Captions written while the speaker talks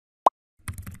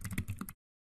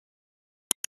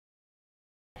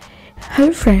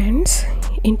Hello friends,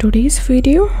 in today's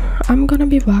video I'm gonna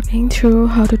be walking through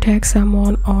how to tag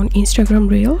someone on Instagram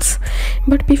Reels.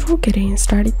 But before getting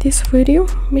started this video,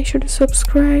 make sure to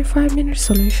subscribe 5-minute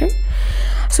solution.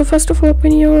 So first of all,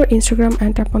 open your Instagram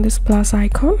and tap on this plus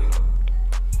icon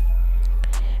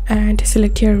and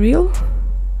select your reel,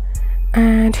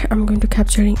 and I'm going to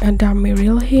capturing a dummy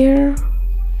reel here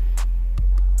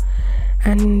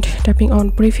and tapping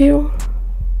on preview,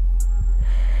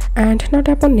 and now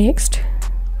tap on next.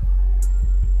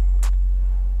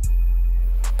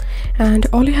 And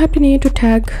all you have to need to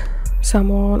tag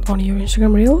someone on your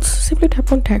Instagram Reels, simply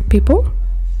tap on tag people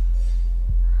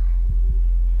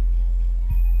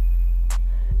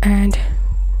and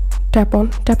tap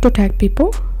to tag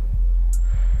people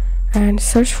and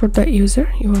search for the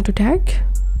user you want to tag,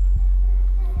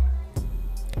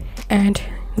 and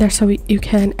that's how you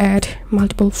can add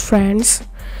multiple friends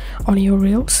on your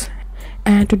Reels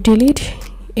and to delete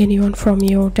anyone from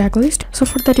your tag list. So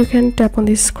for that, you can tap on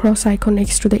this cross icon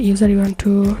next to the user you want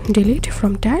to delete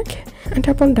from tag and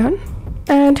tap on done,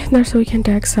 and that's how you can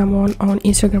tag someone on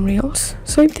Instagram Reels.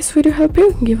 So if this video helped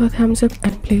you, give a thumbs up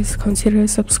and please consider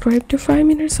subscribe to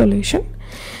 5-minute solution.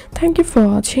 Thank you for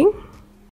watching.